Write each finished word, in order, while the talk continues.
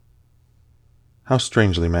How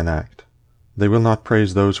strangely men act! They will not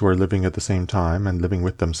praise those who are living at the same time and living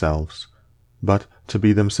with themselves, but to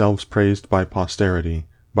be themselves praised by posterity,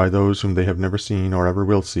 by those whom they have never seen or ever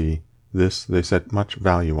will see, this they set much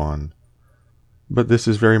value on. But this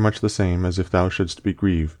is very much the same as if thou shouldst be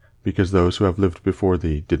grieved because those who have lived before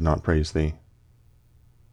thee did not praise thee.